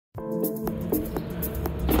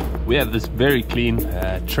We have this very clean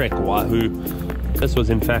Trek Wahoo. This was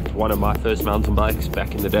in fact one of my first mountain bikes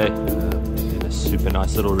back in the day, in a super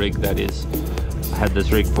nice little rig that is. I had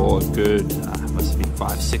this rig for a good, must be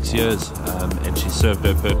 5-6 years, and she served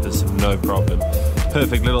her purpose no problem.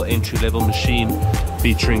 Perfect little entry-level machine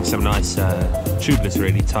featuring some nice tubeless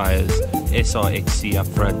ready tires, SRXC up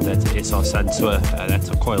front, that's SR Suntour, that's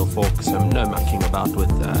a coil fork, so no mucking about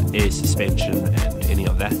with air suspension and any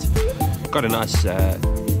of that. Got a nice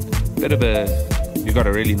you've got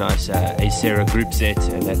a really nice Acera group set,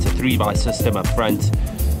 and that's a 3x system up front,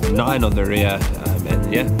 9 on the rear,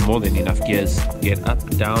 and yeah, more than enough gears. Get up,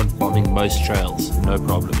 down, bombing most trails, no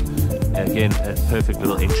problem. Again, a perfect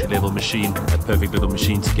little entry-level machine, a perfect little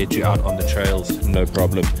machine to get you out on the trails, no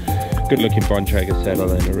problem. Good looking Bontrager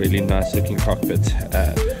saddle and a really nice looking cockpit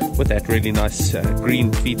with that really nice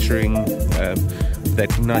green featuring,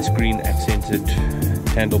 that nice green accented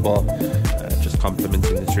handlebar.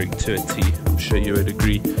 Complementing this rig to a T, I'm sure you would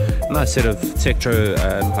agree. Nice set of Tektro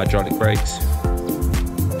hydraulic brakes,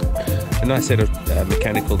 a nice set of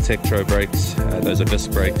mechanical Tektro brakes, those are disc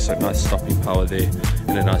brakes, so nice stopping power there,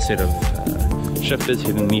 and a nice set of shifters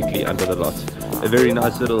hidden neatly under the lot. A very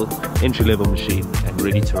nice little entry-level machine and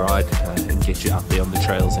ready to ride and get you out there on the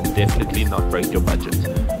trails and definitely not break your budget.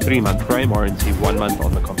 3-month frame warranty, 1 month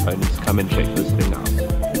on the components. Come and check this thing out.